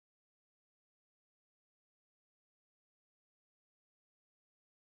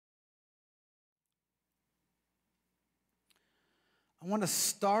I want to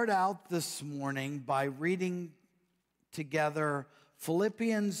start out this morning by reading together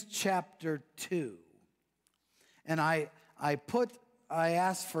Philippians chapter 2. And I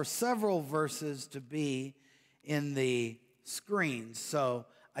asked for several verses to be in the screen, so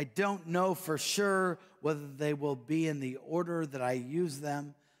I don't know for sure whether they will be in the order that I use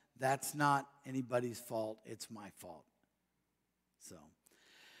them. That's not anybody's fault, it's my fault. So,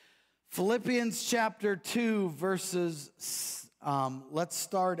 Philippians chapter 2, verses, let's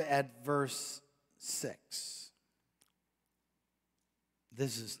start at verse 6.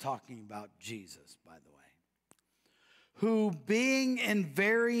 This is talking about Jesus, by the way. Who, being in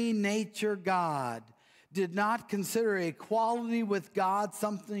very nature God, did not consider equality with God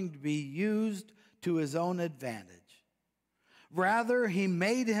something to be used to his own advantage. Rather, he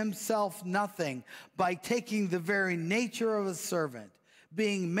made himself nothing by taking the very nature of a servant,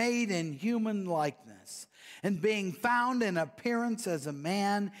 being made in human likeness, and being found in appearance as a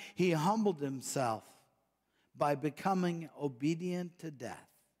man, he humbled himself by becoming obedient to death,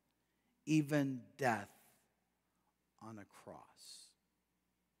 even death on a cross.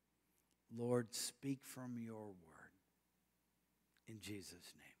 Lord, speak from your word. In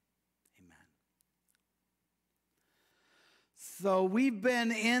Jesus' name, amen. So we've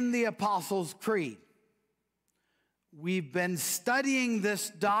been in the Apostles' Creed. We've been studying this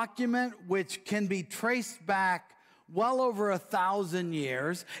document, which can be traced back well over 1,000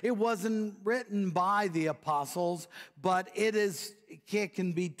 years. It wasn't written by the apostles, but it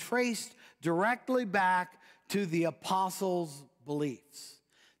can be traced directly back to the apostles' beliefs.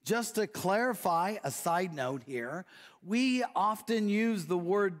 Just to clarify, a side note here, we often use the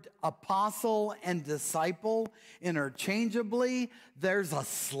word apostle and disciple interchangeably. There's a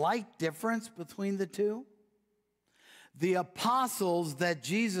slight difference between the two. The apostles that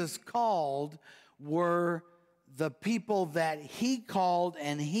Jesus called were the people that he called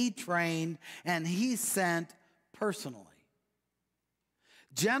and he trained and he sent personally.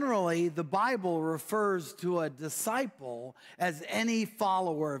 Generally, the Bible refers to a disciple as any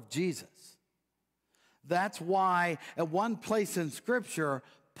follower of Jesus. That's why at one place in Scripture,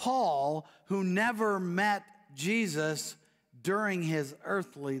 Paul, who never met Jesus during his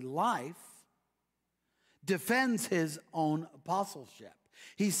earthly life, defends his own apostleship.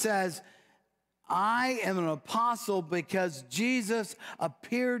 He says, I am an apostle because Jesus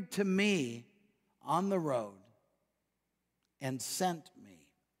appeared to me on the road and sent me.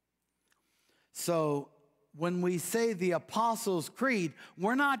 So when we say the Apostles' Creed,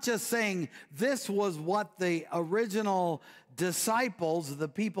 we're not just saying this was what the original disciples, the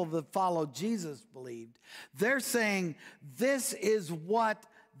people that followed Jesus, believed. They're saying this is what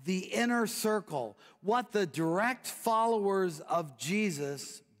the inner circle, what the direct followers of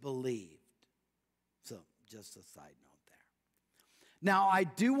Jesus believed. So just a side note. Now, I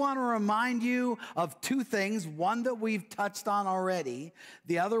do want to remind you of two things, one that we've touched on already,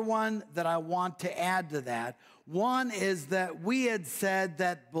 the other one that I want to add to that. One is that we had said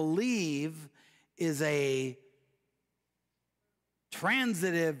that believe is a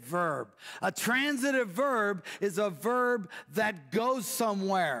transitive verb. A transitive verb is a verb that goes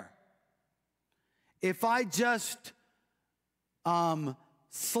somewhere. If I just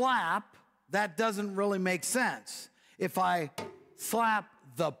slap, that doesn't really make sense. If I slap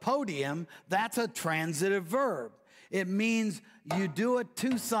the podium, that's a transitive verb. It means you do it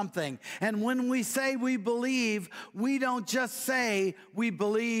to something. And when we say we believe, we don't just say we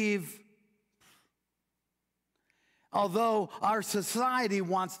believe. Although our society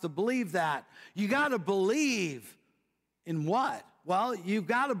wants to believe that. You got to believe in what? Well, you've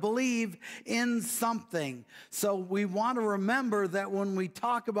got to believe in something. So we want to remember that when we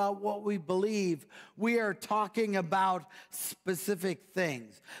talk about what we believe, we are talking about specific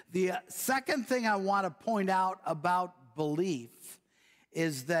things. The second thing I want to point out about belief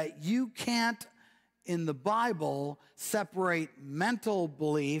is that you can't, in the Bible, separate mental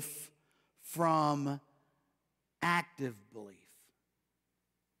belief from active belief.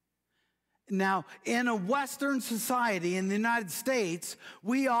 Now, in a Western society, in the United States,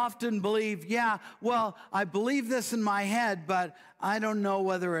 we often believe, yeah, well, I believe this in my head, but I don't know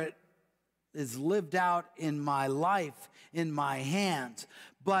whether it is lived out in my life, in my hands.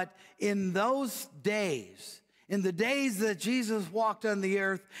 But in those days, in the days that Jesus walked on the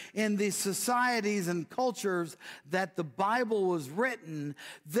earth, in the societies and cultures that the Bible was written,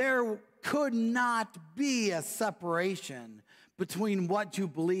 there could not be a separation between what you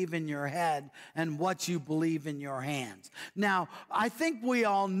believe in your head and what you believe in your hands. Now, I think we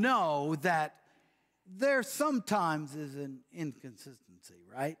all know that there sometimes is an inconsistency,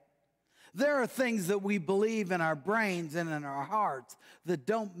 right? There are things that we believe in our brains and in our hearts that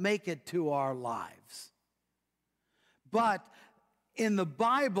don't make it to our lives. But in the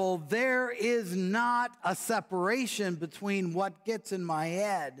Bible, there is not a separation between what gets in my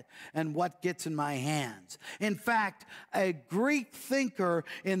head and what gets in my hands. In fact, a Greek thinker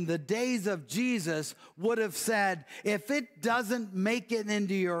in the days of Jesus would have said, if it doesn't make it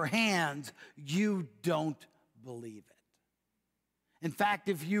into your hands, you don't believe it. In fact,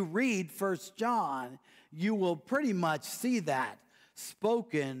 if you read 1 John, you will pretty much see that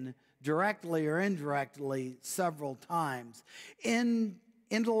spoken directly or indirectly several times.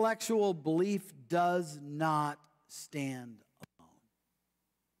 Intellectual belief does not stand alone.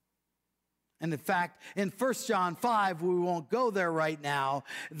 And in fact, in 1 John 5, we won't go there right now,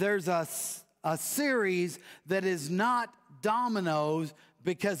 there's a series that is not dominoes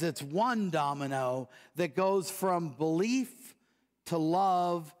because it's one domino that goes from belief to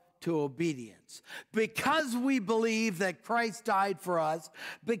love to obedience. Because we believe that Christ died for us,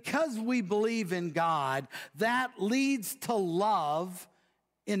 because we believe in God, that leads to love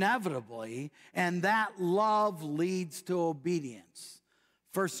inevitably, and that love leads to obedience.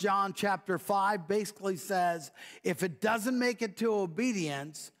 1 John chapter 5 basically says, if it doesn't make it to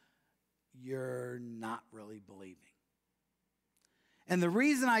obedience, you're not really believing. And the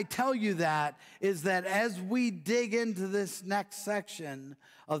reason I tell you that is that as we dig into this next section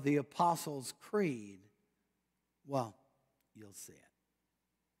of the Apostles' Creed, well, you'll see it.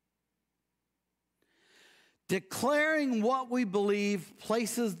 Declaring what we believe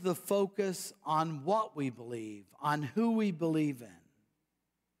places the focus on what we believe, on who we believe in.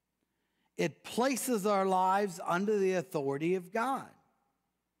 It places our lives under the authority of God.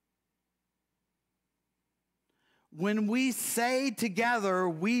 When we say together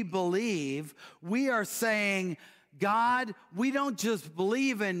we believe, we are saying, God, we don't just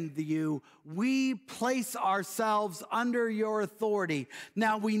believe in you, we place ourselves under your authority.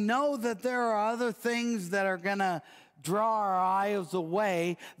 Now, we know that there are other things that are going to draw our eyes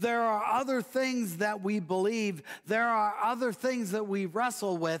away. There are other things that we believe. There are other things that we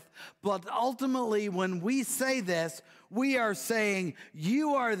wrestle with. But ultimately, when we say this, we are saying,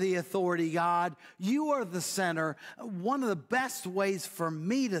 you are the authority, God. You are the center. One of the best ways for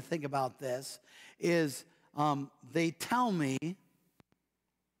me to think about this is they tell me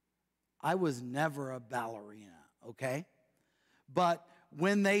I was never a ballerina, okay? But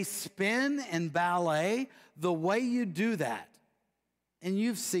when they spin in ballet, the way you do that, and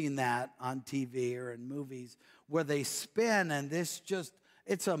you've seen that on TV or in movies where they spin and this just,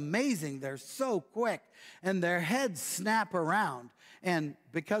 it's amazing. They're so quick and their heads snap around. And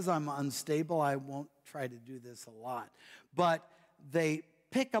because I'm unstable, I won't try to do this a lot. But they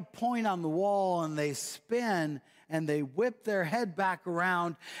pick a point on the wall and they spin and they whip their head back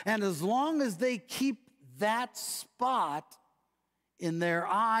around. And as long as they keep that spot in their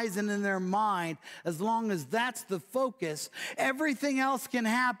eyes and in their mind, as long as that's the focus, everything else can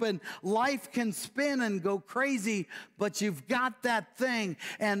happen. Life can spin and go crazy, but you've got that thing.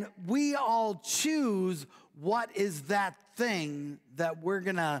 And we all choose what is that thing that we're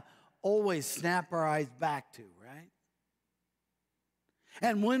going to always snap our eyes back to, right?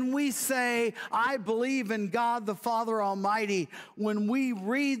 And when we say, I believe in God the Father Almighty, when we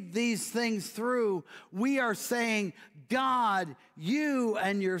read these things through, we are saying, God, you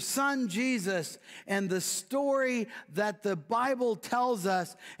and your Son Jesus, and the story that the Bible tells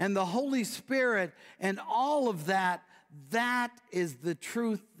us, and the Holy Spirit, and all of that, that is the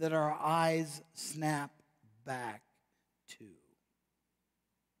truth that our eyes snap back to.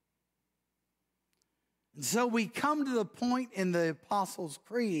 And so we come to the point in the Apostles'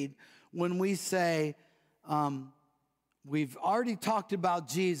 Creed when we say, we've already talked about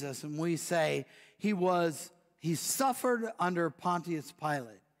Jesus, and we say he suffered under Pontius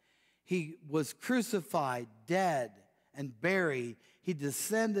Pilate. He was crucified, dead, and buried. He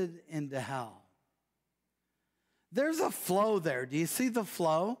descended into hell. There's a flow there. Do you see the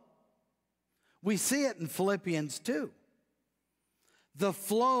flow? We see it in Philippians 2. The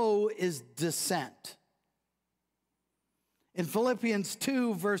flow is descent. In Philippians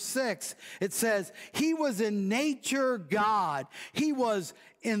 2, verse 6, it says, he was in nature God. He was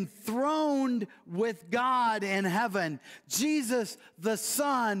enthroned with God in heaven. Jesus, the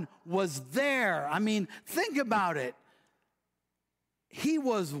Son, was there. I mean, think about it. He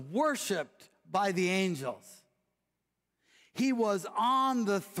was worshiped by the angels. He was on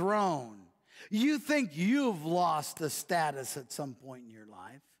the throne. You think you've lost the status at some point in your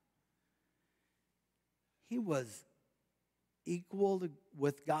life. He was equal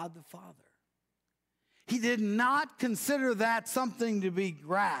with God the Father. He did not consider that something to be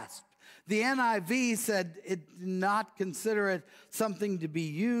grasped. The NIV said it did not consider it something to be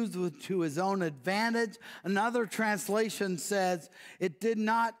used to his own advantage. Another translation says he did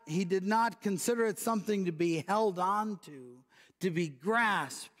not consider it something to be held on to be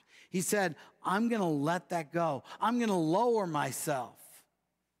grasped. He said, I'm going to let that go. I'm going to lower myself.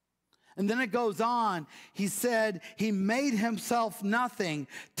 And then it goes on. He said he made himself nothing,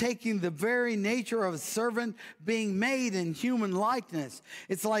 taking the very nature of a servant, being made in human likeness.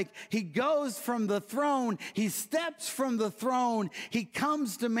 It's like he goes from the throne. He steps from the throne. He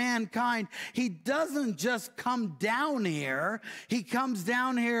comes to mankind. He doesn't just come down here. He comes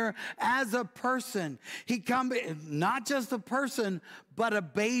down here as a person. He comes not just a person, but a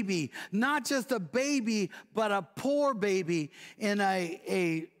baby. Not just a baby, but a poor baby in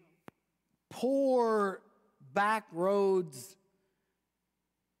a poor back roads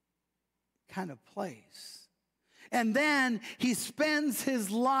kind of place. And then he spends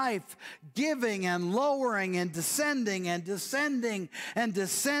his life giving and lowering and descending and descending and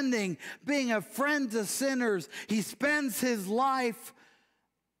descending, being a friend to sinners. He spends his life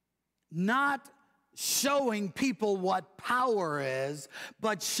not showing people what power is,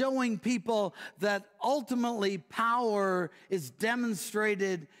 but showing people that ultimately power is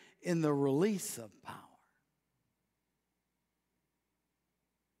demonstrated in the release of power.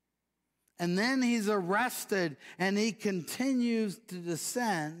 And then he's arrested and he continues to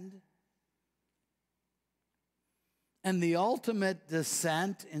descend. And the ultimate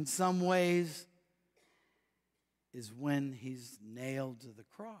descent in some ways is when he's nailed to the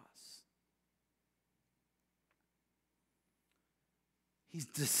cross. He's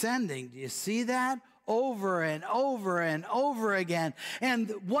descending. Do you see that? Over and over and over again.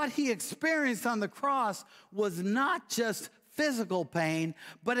 And what he experienced on the cross was not just physical pain,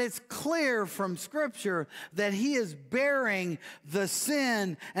 but it's clear from Scripture that he is bearing the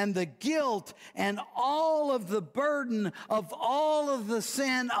sin and the guilt and all of the burden of all of the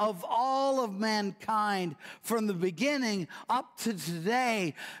sin of all of mankind from the beginning up to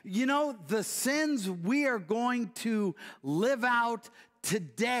today. You know, the sins we are going to live out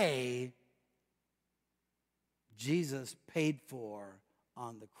today, Jesus paid for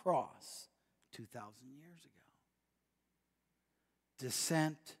on the cross 2,000 years ago.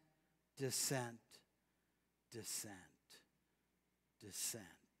 Descent, descent, descent, descent.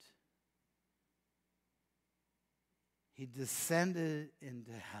 He descended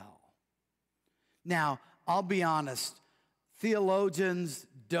into hell. Now, I'll be honest, theologians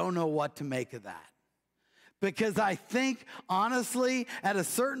don't know what to make of that. Because I think, honestly, at a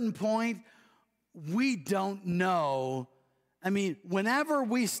certain point, we don't know. I mean, whenever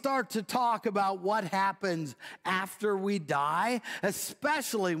we start to talk about what happens after we die,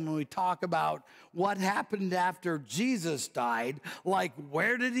 especially when we talk about what happened after Jesus died, like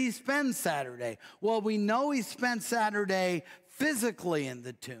where did he spend Saturday? Well, we know he spent Saturday physically in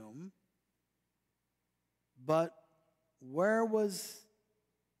the tomb, but where was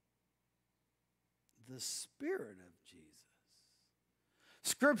the Spirit of Jesus?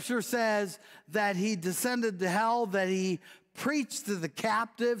 Scripture says that he descended to hell, that he preached to the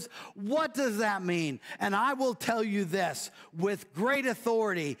captives. What does that mean? And I will tell you this with great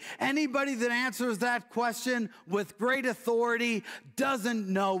authority. Anybody that answers that question with great authority doesn't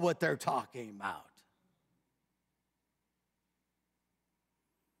know what they're talking about.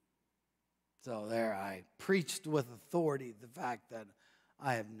 So there, I preached with authority the fact that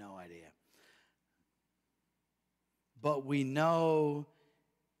I have no idea. But we know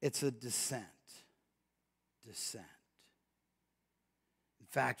it's a descent. Descent. In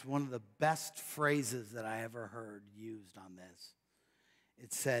fact, one of the best phrases that I ever heard used on this,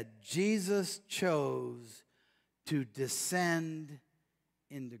 it said, Jesus chose to descend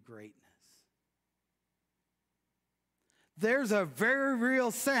into greatness. There's a very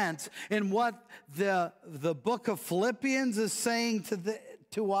real sense in what the book of Philippians is saying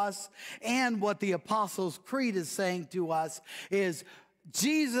to us, and what the Apostles' Creed is saying to us is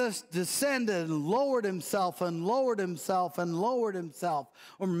Jesus descended and lowered himself and lowered himself and lowered himself.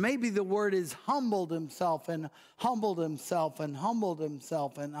 Or maybe the word is humbled himself and humbled himself and humbled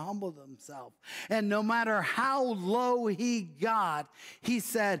himself and humbled himself. And no matter how low he got, he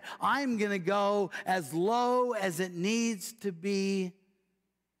said, I'm going to go as low as it needs to be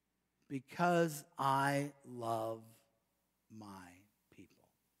because I love my people.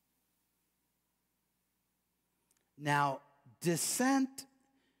 Now, descent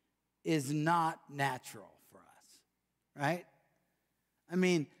is not natural for us, right? I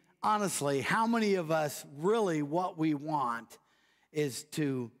mean, honestly, how many of us really what we want is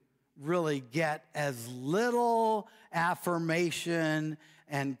to really get as little affirmation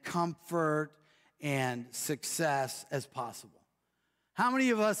and comfort and success as possible. How many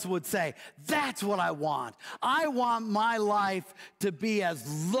of us would say, that's what I want? I want my life to be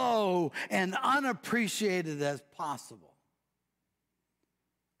as low and unappreciated as possible.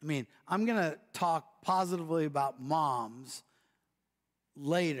 I mean, I'm going to talk positively about moms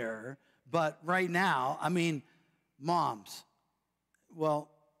later, but right now, I mean, moms, well,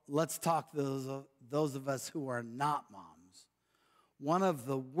 let's talk to those of us who are not moms. One of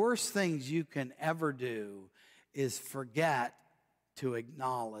the worst things you can ever do is forget to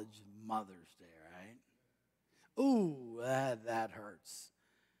acknowledge Mother's Day, right? Ooh, that hurts.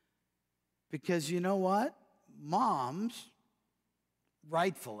 Because you know what? Moms,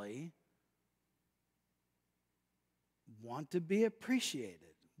 rightfully, want to be appreciated.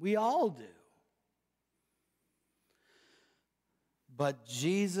 We all do. But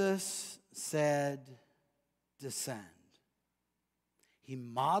Jesus said, descend. He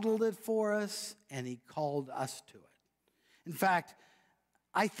modeled it for us, and he called us to it. In fact,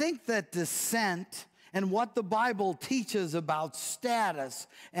 I think that descent and what the Bible teaches about status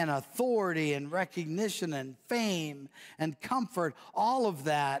and authority and recognition and fame and comfort, all of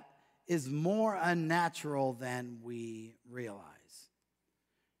that is more unnatural than we realize.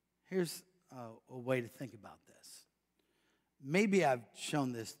 Here's a way to think about this. Maybe I've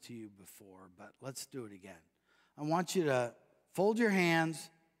shown this to you before, but let's do it again. I want you to fold your hands,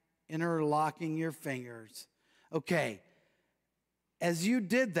 interlocking your fingers. Okay, as you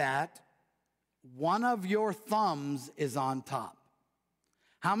did that, one of your thumbs is on top.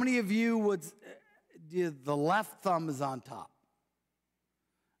 How many of you would, the left thumb is on top?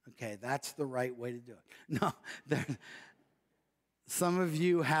 Okay, that's the right way to do it. No, some of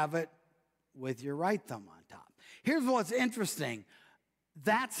you have it with your right thumb on top. Here's what's interesting.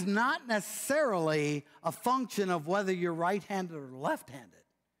 That's not necessarily a function of whether you're right-handed or left-handed.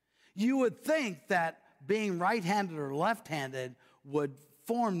 You would think that being right-handed or left-handed would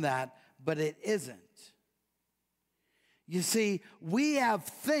form that, but it isn't. You see, we have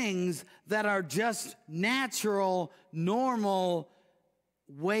things that are just natural, normal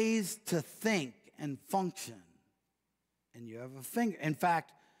ways to think and function. And you have a finger. In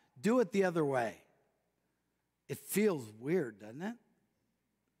fact, do it the other way. It feels weird, doesn't it?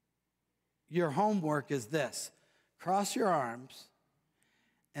 Your homework is this. Cross your arms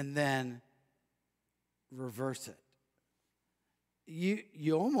and then reverse it.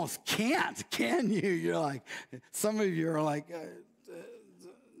 You almost can't, can you? You're like, some of you are like,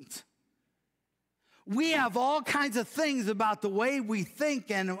 we have all kinds of things about the way we think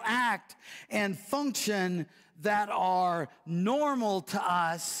and act and function that are normal to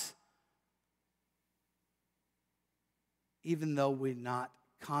us, even though we're not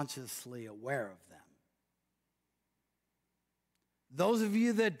consciously aware of them. Those of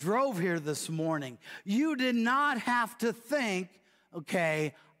you that drove here this morning, you did not have to think,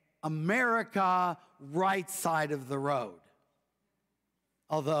 okay, America, right side of the road.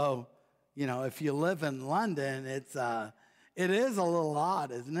 Although, you know, if you live in London, it is a little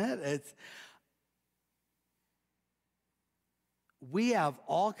odd, isn't it? We have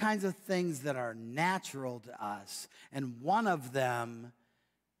all kinds of things that are natural to us, and one of them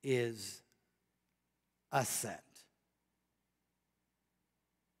is ascent.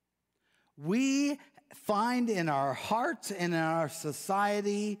 We find in our hearts and in our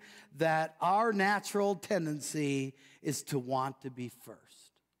society that our natural tendency is to want to be first.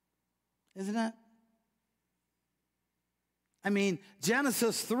 Isn't it? I mean,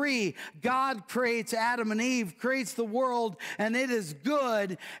 Genesis 3, God creates Adam and Eve, creates the world, and it is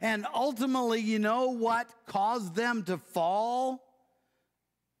good. And ultimately, you know what caused them to fall?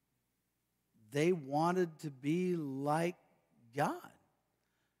 They wanted to be like God.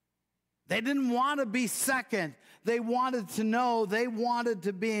 They didn't want to be second. They wanted to know. They wanted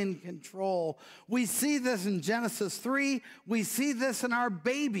to be in control. We see this in Genesis 3. We see this in our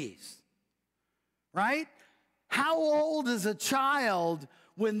babies, right? How old is a child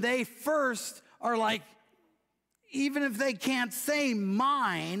when they first are like, even if they can't say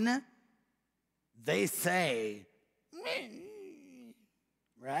mine, they say, me,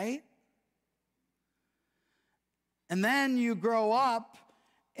 right? And then you grow up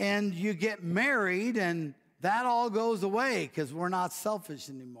and you get married and that all goes away because we're not selfish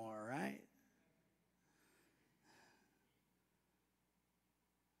anymore, right?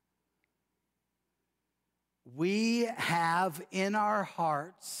 We have in our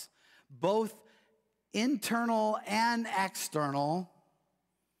hearts, both internal and external,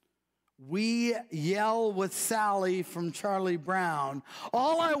 we yell with Sally from Charlie Brown,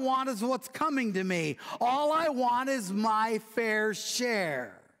 all I want is what's coming to me. All I want is my fair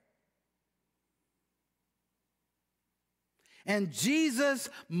share. And Jesus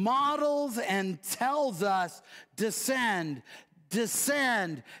models and tells us, descend,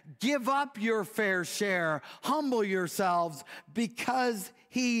 give up your fair share, humble yourselves, because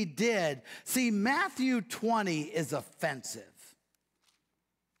he did. See, Matthew 20 is offensive.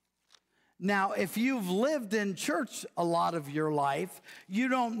 Now, if you've lived in church a lot of your life, you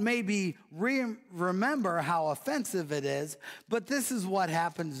don't maybe remember how offensive it is, but this is what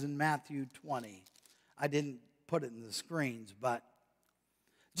happens in Matthew 20. I didn't put it in the screens, but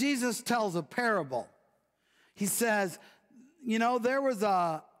Jesus tells a parable. He says, you know, there was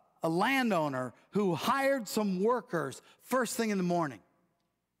a landowner who hired some workers first thing in the morning.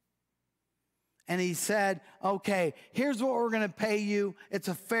 And he said, okay, here's what we're going to pay you. It's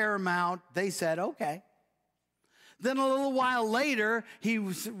a fair amount. They said, okay. Then a little while later, he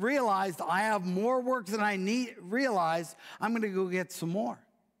realized, I have more work than I need. Realized, I'm going to go get some more.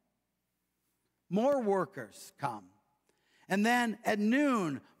 More workers come. And then at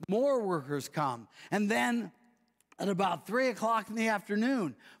noon, more workers come. And then at about 3 o'clock in the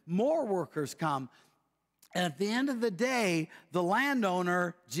afternoon, more workers come. And at the end of the day, the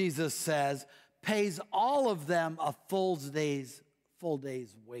landowner, Jesus says, pays all of them a full day's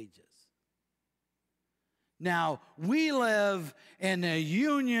wages. Now, we live in a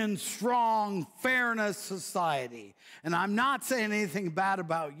union-strong fairness society. And I'm not saying anything bad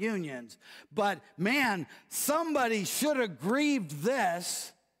about unions, but man, somebody should have grieved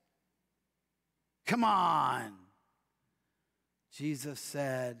this. Come on. Jesus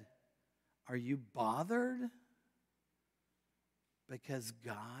said, are you bothered? Because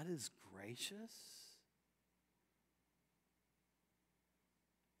God is gracious?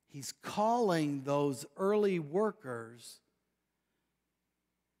 He's calling those early workers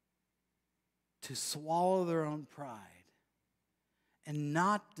to swallow their own pride and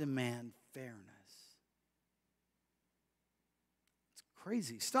not demand fairness. It's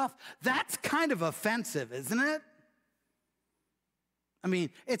crazy stuff. That's kind of offensive, isn't it? I mean,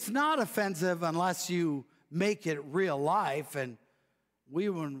 it's not offensive unless you make it real life, and we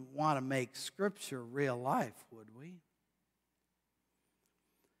wouldn't want to make Scripture real life, would we?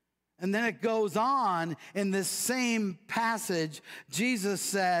 And then it goes on in this same passage. Jesus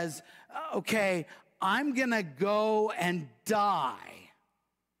says, okay, I'm going to go and die.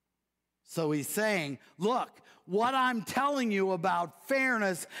 So he's saying, look, what I'm telling you about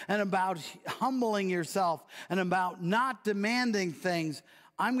fairness and about humbling yourself and about not demanding things,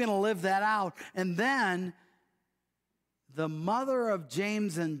 I'm going to live that out. And then the mother of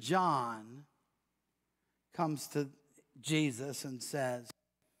James and John comes to Jesus and says,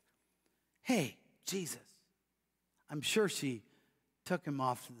 hey, Jesus. I'm sure she took him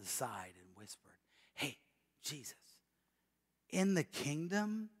off to the side and whispered, hey, Jesus, in the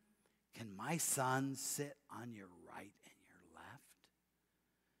kingdom, can my son sit on your right and your left?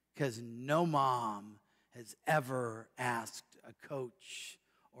 Because no mom has ever asked a coach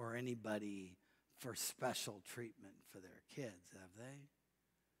or anybody for special treatment for their kids, have they?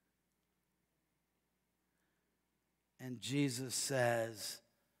 And Jesus says,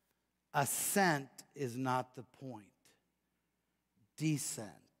 ascent is not the point. Descent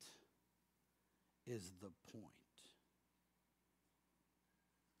is the point.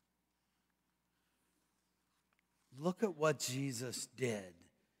 Look at what Jesus did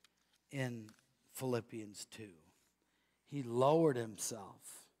in Philippians 2. He lowered himself.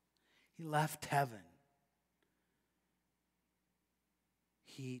 He left heaven.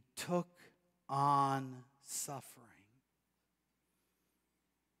 He took on suffering.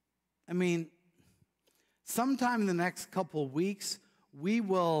 I mean, sometime in the next couple of weeks,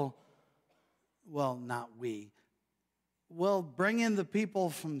 we'll bring in the people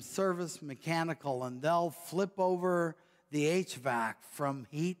from Service Mechanical, and they'll flip over the HVAC from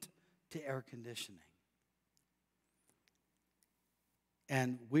heat to air conditioning.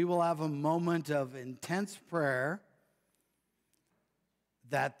 And we will have a moment of intense prayer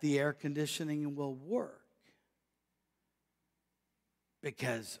that the air conditioning will work.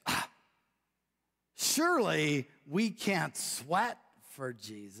 Because surely we can't sweat for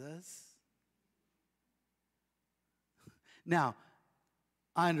Jesus. Now,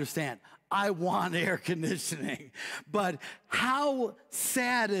 I understand. I want air conditioning. But how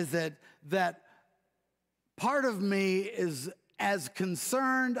sad is it that part of me is as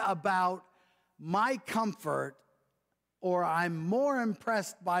concerned about my comfort, or I'm more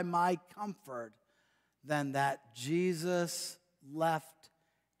impressed by my comfort than that Jesus left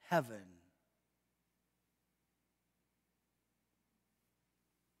heaven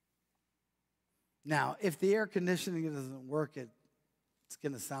Now, if the air conditioning doesn't work, it's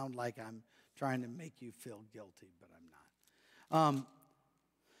going to sound like I'm trying to make you feel guilty, but I'm not.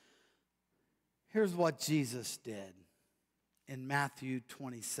 Here's what Jesus did in Matthew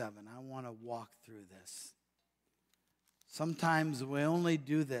 27. I want to walk through this. Sometimes we only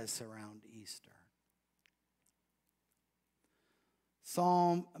do this around Easter.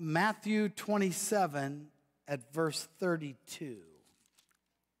 Matthew 27 at verse 32.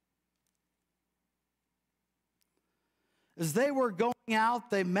 As they were going out,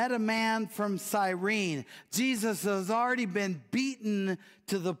 they met a man from Cyrene. Jesus has already been beaten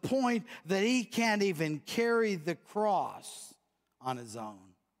to the point that he can't even carry the cross on his own.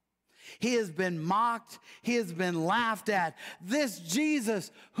 He has been mocked. He has been laughed at. This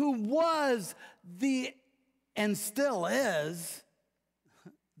Jesus, who was and still is,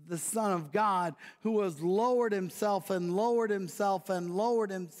 the Son of God, who has lowered himself and lowered himself and lowered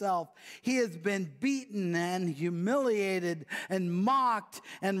himself. He has been beaten and humiliated and mocked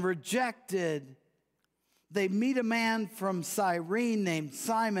and rejected. They meet a man from Cyrene named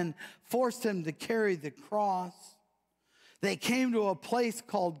Simon, forced him to carry the cross. They came to a place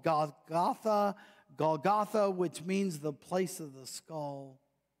called Golgotha, which means the place of the skull.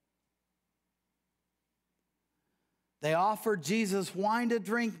 They offered Jesus wine to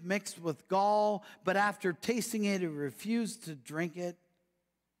drink mixed with gall, but after tasting it, he refused to drink it.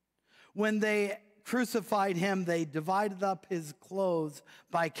 When they crucified him, they divided up his clothes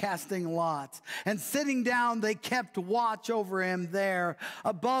by casting lots. And sitting down, they kept watch over him there.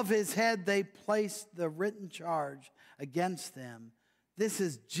 Above his head, they placed the written charge against him. This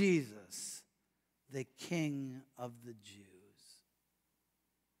is Jesus, the King of the Jews.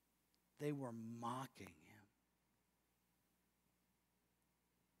 They were mocking him.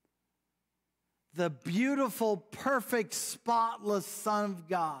 The beautiful, perfect, spotless Son of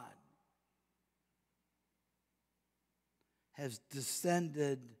God has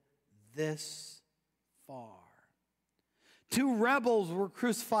descended this far. Two rebels were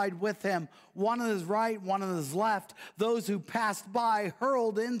crucified with him, one on his right, one on his left. Those who passed by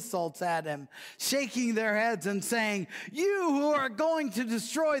hurled insults at him, shaking their heads and saying, "You who are going to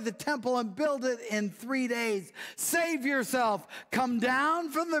destroy the temple and build it in 3 days, save yourself. Come down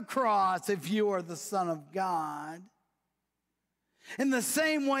from the cross if you are the Son of God." In the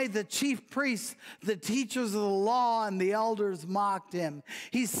same way, the chief priests, the teachers of the law, and the elders mocked him.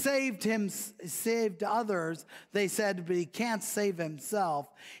 He saved others, they said, but he can't save himself.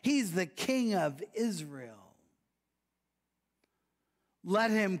 He's the King of Israel.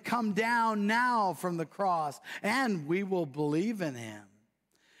 Let him come down now from the cross, and we will believe in him.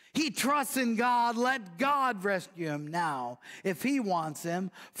 He trusts in God. Let God rescue him now if he wants him.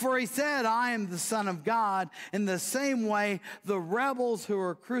 For he said, "I am the Son of God." In the same way, the rebels who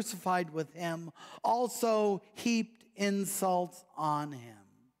were crucified with him also heaped insults on him.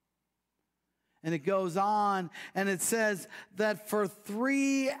 And it goes on, and it says that for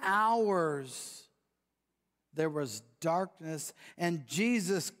 3 hours there was darkness, and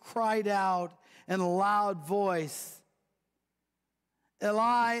Jesus cried out in a loud voice,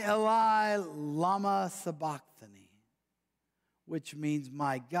 "Eli, Eli, lama sabachthani," which means,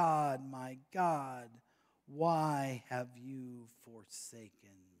 my God, why have you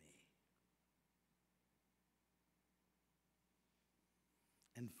forsaken me?"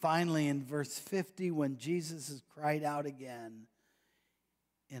 And finally, in verse 50, when Jesus has cried out again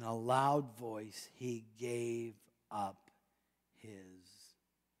in a loud voice, he gave up his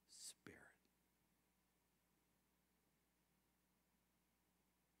spirit.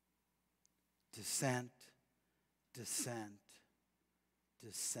 Descent, descent,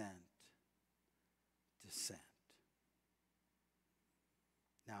 descent, descent.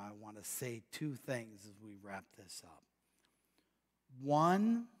 Now I want to say 2 things as we wrap this up.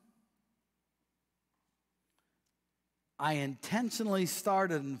 One, I intentionally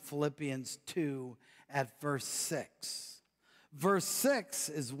started in Philippians 2 at verse 6. Verse 6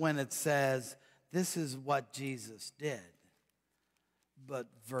 is when it says, this is what Jesus did. But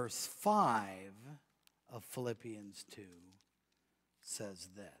verse 5 of Philippians 2 says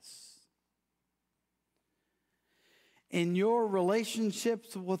this: "In your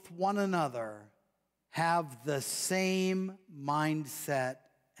relationships with one another, have the same mindset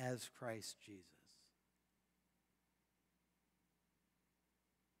as Christ Jesus."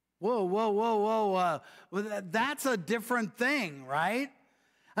 Whoa. That's a different thing, right?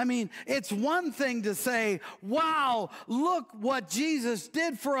 I mean, it's one thing to say, wow, look what Jesus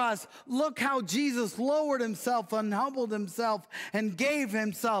did for us. Look how Jesus lowered himself and humbled himself and gave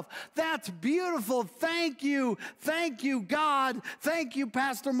himself. That's beautiful. Thank you. Thank you, God. Thank you,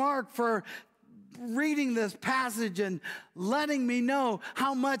 Pastor Mark, for reading this passage and letting me know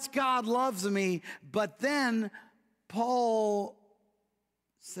how much God loves me. But then Paul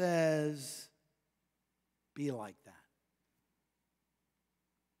says, be like that.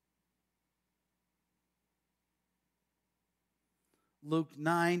 Luke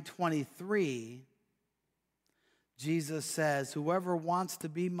 9:23, Jesus says, whoever wants to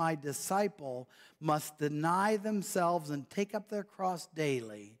be my disciple must deny themselves and take up their cross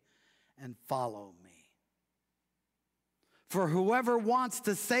daily and follow me. For whoever wants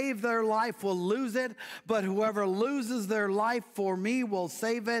to save their life will lose it, but whoever loses their life for me will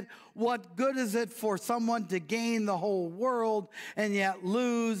save it. What good is it for someone to gain the whole world and yet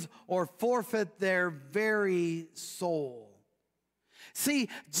lose or forfeit their very soul? See,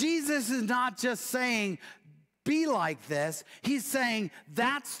 Jesus is not just saying, be like this. He's saying,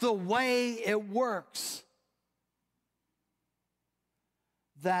 that's the way it works.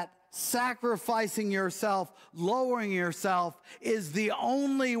 That sacrificing yourself, lowering yourself is the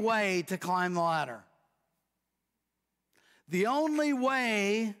only way to climb the ladder. The only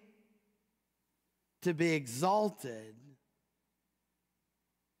way to be exalted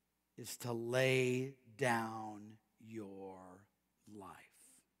is to lay down your life.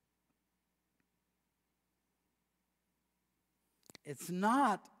 It's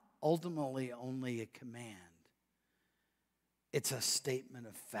not ultimately only a command. It's a statement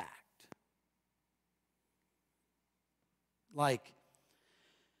of fact. Like,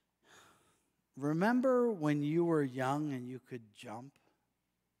 remember when you were young and you could jump?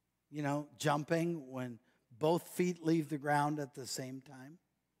 You know, jumping when both feet leave the ground at the same time?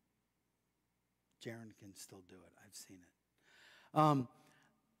 Jaron can still do it. I've seen it.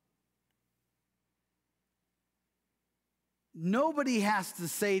 Nobody has to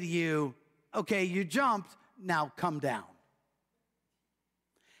say to you, okay, you jumped, now come down.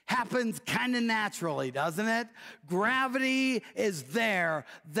 Happens kind of naturally, doesn't it? Gravity is there.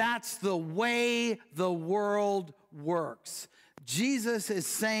 That's the way the world works. Jesus is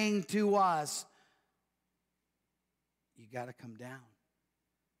saying to us, you got to come down.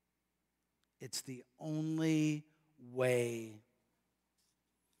 It's the only way.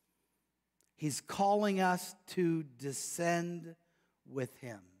 He's calling us to descend with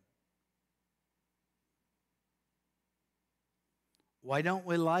him. Why don't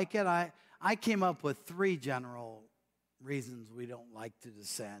we like it? I came up with 3 general reasons we don't like to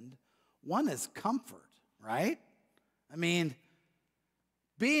descend. One is comfort, right? I mean,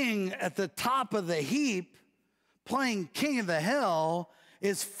 being at the top of the heap, playing King of the Hill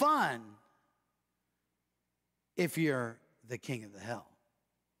is fun if you're the king of the hill.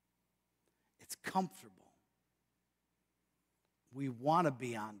 It's comfortable. We want to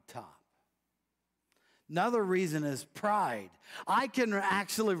be on top. Another reason is pride. I can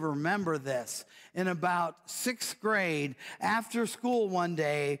actually remember this. In about 6th grade, after school one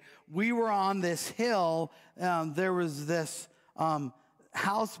day, we were on this hill. There was this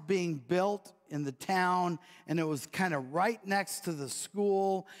house being built in the town, and it was kind of right next to the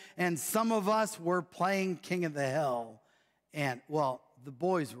school. And some of us were playing King of the Hill. And, well, the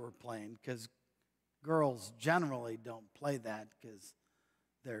boys were playing, because girls generally don't play that because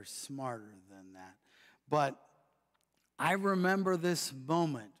they're smarter than that. But I remember this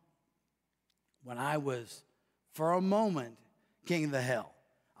moment when I was, for a moment, king of the hill.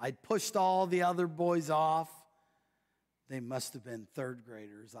 I pushed all the other boys off. They must have been 3rd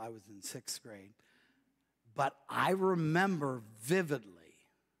graders. I was in 6th grade. But I remember vividly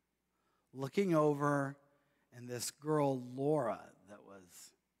looking over, and this girl, Laura, that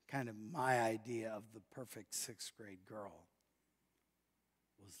was kind of my idea of the perfect 6th grade girl,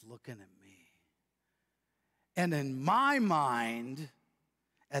 was looking at me. And in my mind,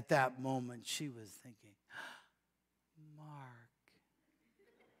 at that moment, she was thinking, Mark.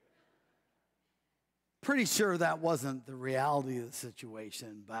 Pretty sure that wasn't the reality of the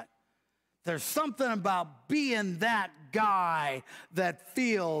situation, but there's something about being that guy that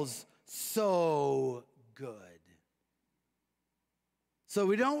feels so good. So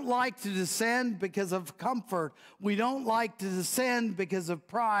we don't like to descend because of comfort. We don't like to descend because of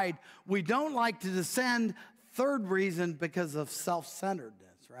pride. We don't like to descend, 3rd reason, because of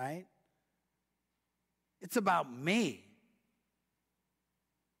self-centeredness, right? It's about me.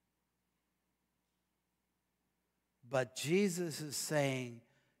 But Jesus is saying,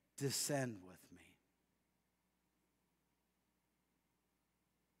 descend with me.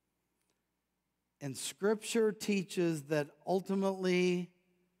 And Scripture teaches that ultimately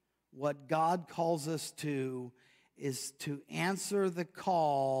what God calls us to is to answer the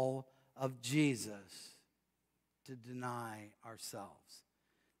call of Jesus to deny ourselves.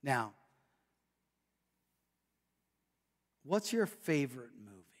 Now, What's your favorite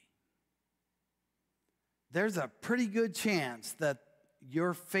movie? There's a pretty good chance that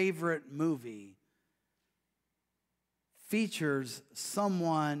your favorite movie features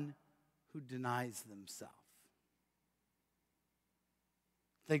someone who denies themselves.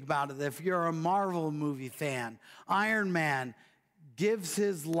 Think about it. If you're a Marvel movie fan, Iron Man gives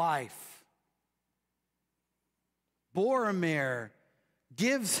his life. Boromir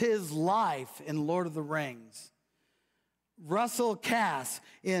gives his life in Lord of the Rings. Russell Cass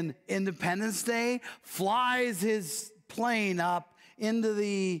in Independence Day flies his plane up into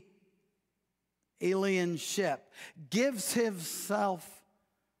the alien ship, gives himself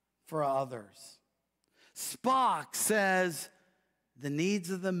for others. Spock says, the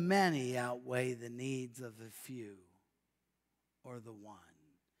needs of the many outweigh the needs of the few or the one,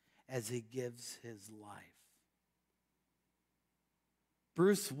 as he gives his life.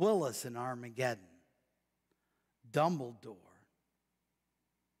 Bruce Willis in Armageddon. Dumbledore.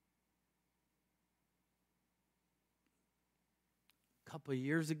 A couple of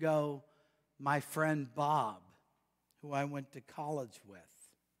years ago, my friend Bob, who I went to college with,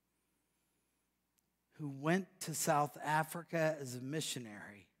 who went to South Africa as a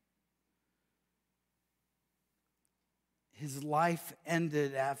missionary, his life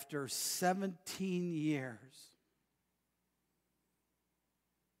ended after 17 years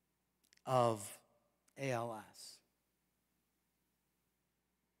of ALS.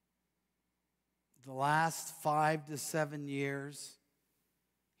 The last 5 to 7 years,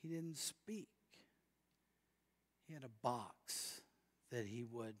 he didn't speak. He had a box that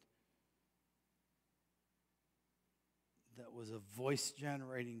was a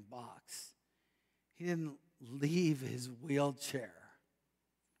voice-generating box. He didn't leave his wheelchair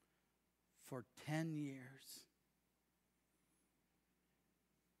for 10 years.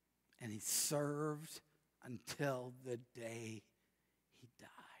 And he served until the day he died.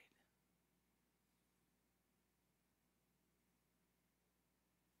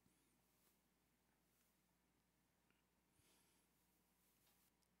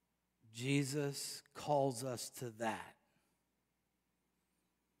 Jesus calls us to that.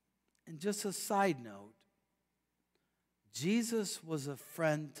 And just a side note, Jesus was a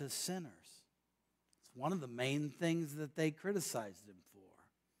friend to sinners. It's one of the main things that they criticized him for.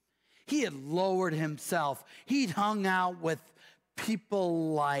 He had lowered himself. He'd hung out with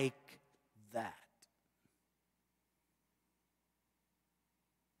people like that.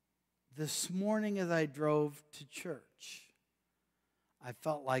 This morning as I drove to church, I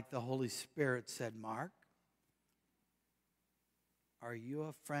felt like the Holy Spirit said, Mark, are you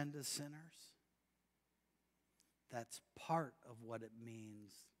a friend of sinners? That's part of what it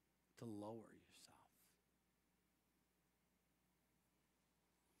means to lower yourself.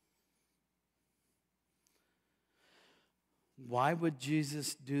 Why would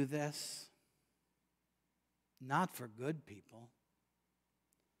Jesus do this? Not for good people.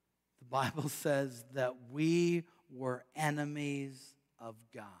 The Bible says that we were enemies of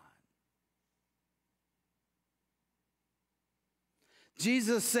God.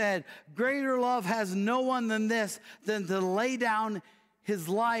 Jesus said, greater love has no one than this, than to lay down his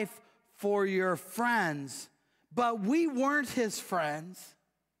life for your friends. But we weren't his friends.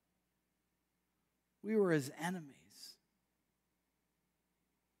 We were his enemies.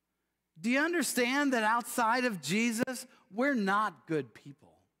 Do you understand that outside of Jesus, we're not good people?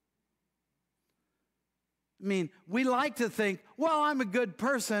 I mean, we like to think, well, I'm a good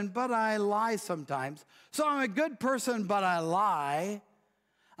person, but I lie sometimes. So I'm a good person, but I lie.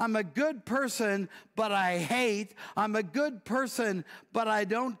 I'm a good person, but I hate. I'm a good person, but I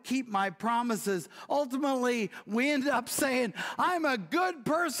don't keep my promises. Ultimately, we end up saying, I'm a good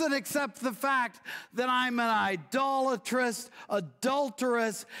person, except the fact that I'm an idolatrous,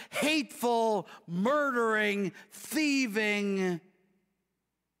 adulterous, hateful, murdering, thieving,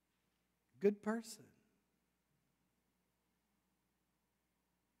 good person.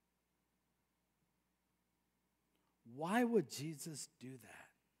 Why would Jesus do that?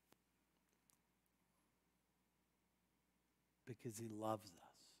 Because he loves us.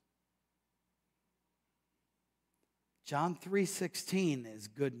 John 3:16 is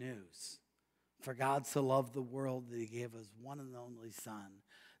good news. For God so loved the world that he gave his one and only Son,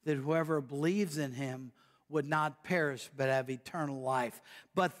 that whoever believes in him would not perish but have eternal life.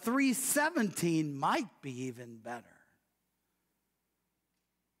 But 3:17 might be even better.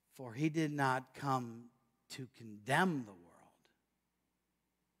 For he did not come to condemn the world,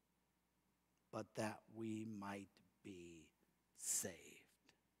 but that we might be saved.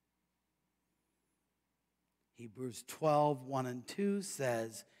 Hebrews 12:1 and 2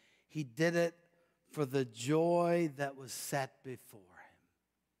 says, he did it for the joy that was set before him.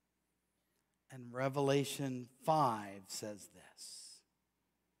 And Revelation 5 says this.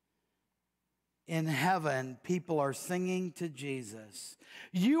 In heaven, people are singing to Jesus,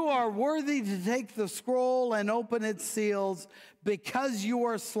 "You are worthy to take the scroll and open its seals, because you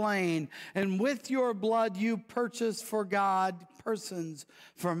are slain, and with your blood you purchased for God persons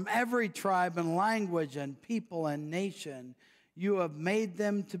from every tribe and language and people and nation. You have made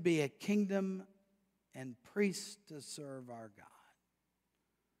them to be a kingdom and priests to serve our God."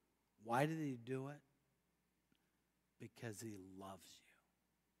 Why did he do it? Because he loves you.